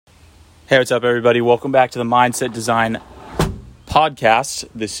Hey, what's up, everybody? Welcome back to the Mindset Design podcast.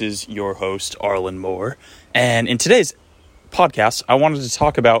 This is your host, Arlen Moore. And in today's podcast, I wanted to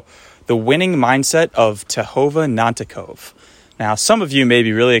talk about the winning mindset of Tehova Nantikov. Now, some of you may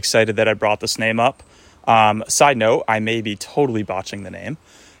be really excited that I brought this name up. Side note, I may be totally botching the name.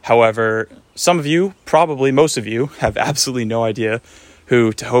 However, some of you, probably most of you, have absolutely no idea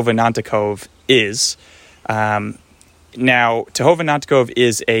who Tehova Nantikov is. Now, Tehova Nantikov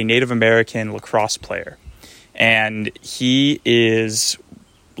is a Native American lacrosse player, and he is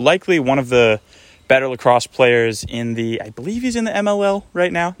likely one of the better lacrosse players I believe he's in the MLL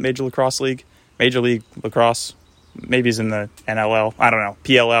right now, Major League Lacrosse. Maybe he's in the NLL, I don't know,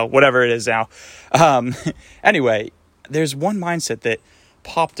 PLL, whatever it is now. Anyway, there's one mindset that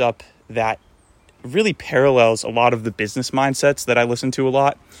popped up that really parallels a lot of the business mindsets that I listen to a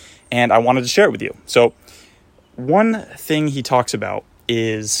lot, and I wanted to share it with you. So, one thing he talks about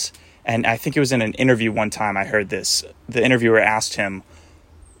is, and I think it was in an interview one time I heard this, the interviewer asked him,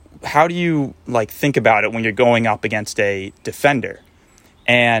 how do you think about it when you're going up against a defender?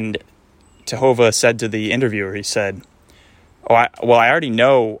 And Tehova said to the interviewer, he said, I already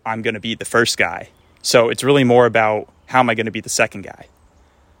know I'm going to beat the first guy. So it's really more about how am I going to beat the second guy?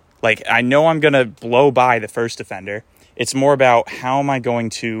 I know I'm going to blow by the first defender. It's more about how am I going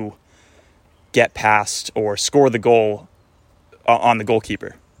to get past or score the goal on the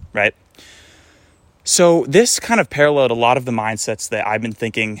goalkeeper, right? So this kind of paralleled a lot of the mindsets that I've been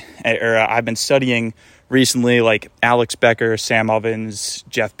thinking, or I've been studying recently, like Alex Becker, Sam Ovens,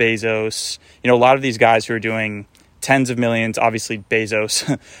 Jeff Bezos, a lot of these guys who are doing tens of millions, obviously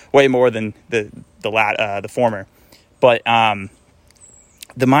Bezos, way more than the former. But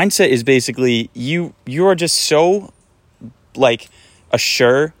the mindset is basically you are just so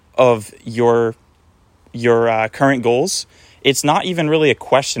assured of your current goals. It's not even really a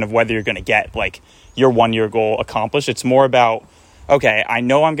question of whether you're going to get your 1 year goal accomplished. It's more about, okay, I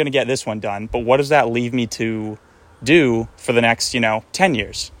know I'm going to get this one done, but what does that leave me to do for the next 10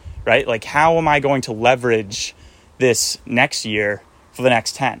 years, right? How am I going to leverage this next year for the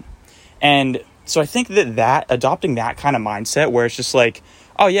next 10? And so I think that adopting that kind of mindset where it's just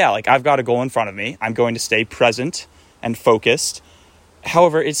I've got a goal in front of me, I'm going to stay present and focused.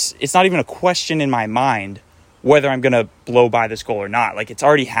 However, it's not even a question in my mind whether I'm going to blow by this goal or not. It's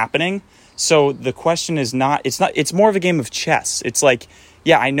already happening. So the question is it's more of a game of chess. It's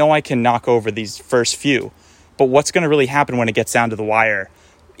I know I can knock over these first few, but what's going to really happen when it gets down to the wire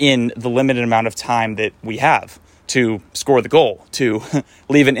in the limited amount of time that we have to score the goal, to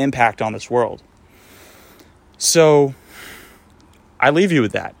leave an impact on this world? So I leave you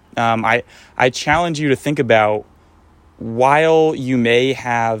with that. I challenge you to think about, while you may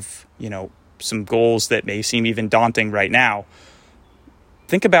have, some goals that may seem even daunting right now,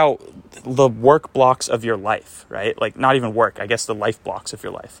 think about the work blocks of your life, right? Not even work, I guess the life blocks of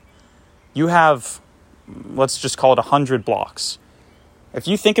your life. You have, let's just call it 100 blocks. If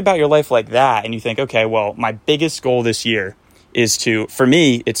you think about your life like that and you think, okay, well, my biggest goal this year is for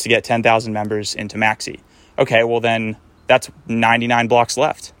me, it's to get 10,000 members into Maxi. Okay, well then that's 99 blocks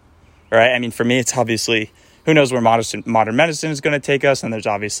left, right? I mean, for me, it's obviously, who knows where modern medicine is going to take us? And there's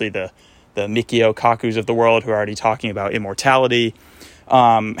obviously the Mikio Kakus of the world who are already talking about immortality,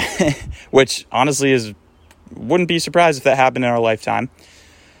 which honestly wouldn't be surprised if that happened in our lifetime.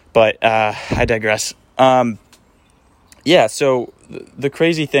 But I digress. So the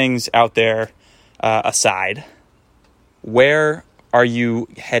crazy things out there aside, where are you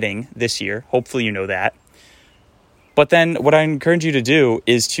heading this year? Hopefully you know that. But then what I encourage you to do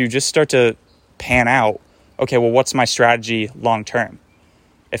is to just start to pan out, okay, well, what's my strategy long term?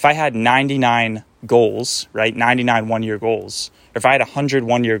 If I had 99 goals, right, 99 1-year goals, or if I had 100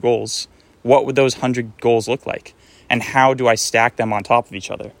 1-year goals, what would those 100 goals look like? And how do I stack them on top of each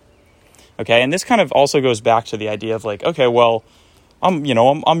other? Okay, and this kind of also goes back to the idea of okay, well, I'm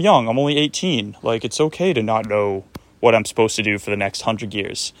young, I'm only 18. It's okay to not know what I'm supposed to do for the next 100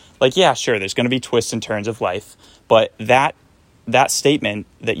 years. Yeah, sure, there's going to be twists and turns of life, but that statement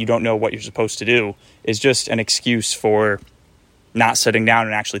that you don't know what you're supposed to do is just an excuse for not sitting down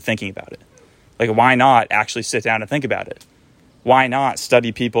and actually thinking about it. Why not actually sit down and think about it? Why not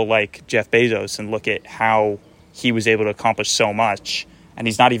study people like Jeff Bezos and look at how he was able to accomplish so much, and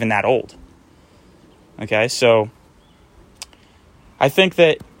he's not even that old? Okay, so I think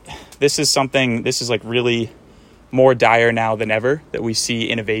that this is really more dire now than ever, that we see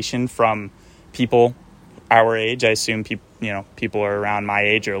innovation from people our age. I assume people are around my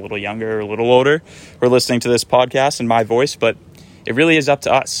age or a little younger or a little older who are listening to this podcast and my voice, but it really is up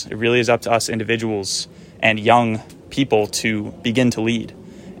to us. It really is up to us individuals and young people to begin to lead.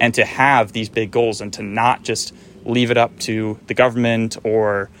 and to have these big goals and to not just leave it up to the government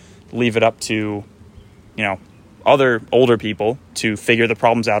or leave it up to, other older people to figure the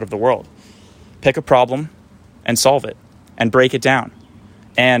problems out of the world. Pick a problem and solve it and break it down.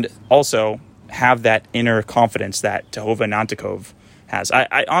 And also have that inner confidence that Tehova Nanticoke has.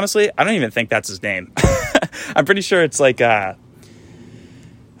 I honestly, I don't even think that's his name. I'm pretty sure it's like, there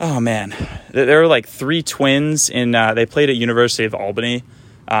were like 3 twins they played at University of Albany,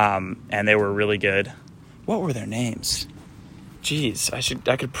 and they were really good. What were their names? Jeez,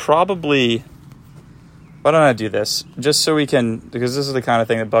 I could probably, why don't I do this? Just so we can, because this is the kind of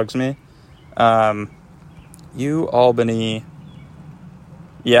thing that bugs me. Albany.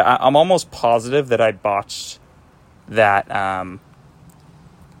 Yeah, I'm almost positive that I botched that,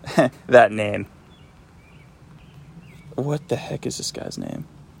 that name. What the heck is this guy's name?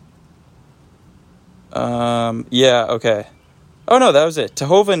 Yeah, okay. Oh no, that was it.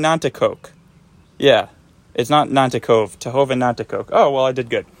 Tehova Nanticoke. Yeah, it's not Nanticoke. Tehova Nanticoke. Oh, well, I did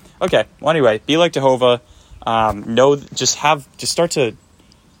good. Okay, well, anyway, be like Tehova. Just start to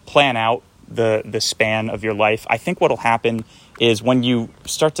plan out the span of your life. I think what'll happen is when you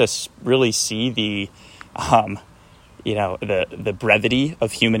start to really see the brevity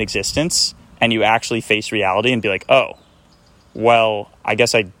of human existence, and you actually face reality and be like, oh, well, I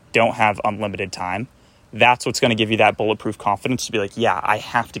guess I don't have unlimited time. That's what's going to give you that bulletproof confidence to be like, yeah, I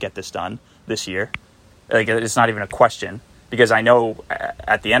have to get this done this year. Like, it's not even a question, because I know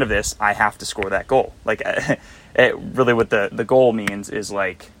at the end of this, I have to score that goal. Like, really what the goal means is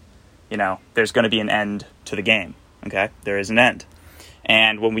like, there's going to be an end to the game. Okay, there is an end.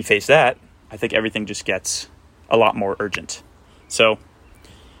 And when we face that, I think everything just gets a lot more urgent. So,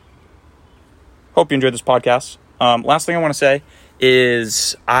 hope you enjoyed this podcast. Last thing I want to say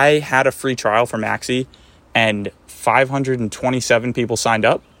is I had a free trial for Maxi, and 527 people signed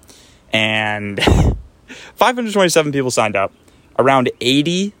up. And 527 people signed up. Around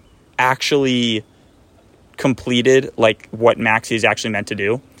 80 actually completed like what Maxi is actually meant to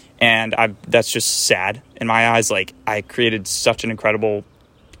do. And that's just sad in my eyes. Like, I created such an incredible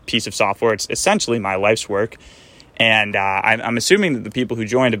piece of software. It's essentially my life's work. And I'm assuming that the people who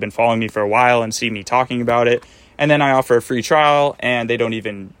joined have been following me for a while and see me talking about it. And then I offer a free trial and they don't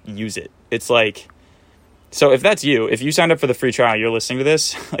even use it. It's like, so if that's you, if you signed up for the free trial, you're listening to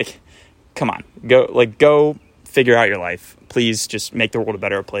this, like, come on, go figure out your life. Please just make the world a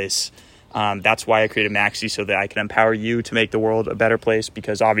better place. That's why I created Maxi, so that I can empower you to make the world a better place,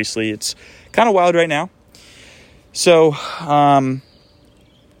 because obviously it's kind of wild right now. So, I'll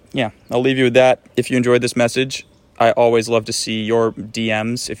leave you with that. If you enjoyed this message, I always love to see your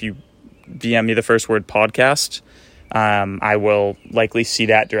DMs. If you DM me the first word podcast, I will likely see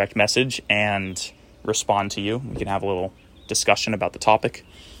that direct message and respond to you. We can have a little discussion about the topic.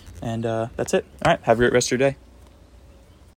 And that's it. All right. Have a great rest of your day.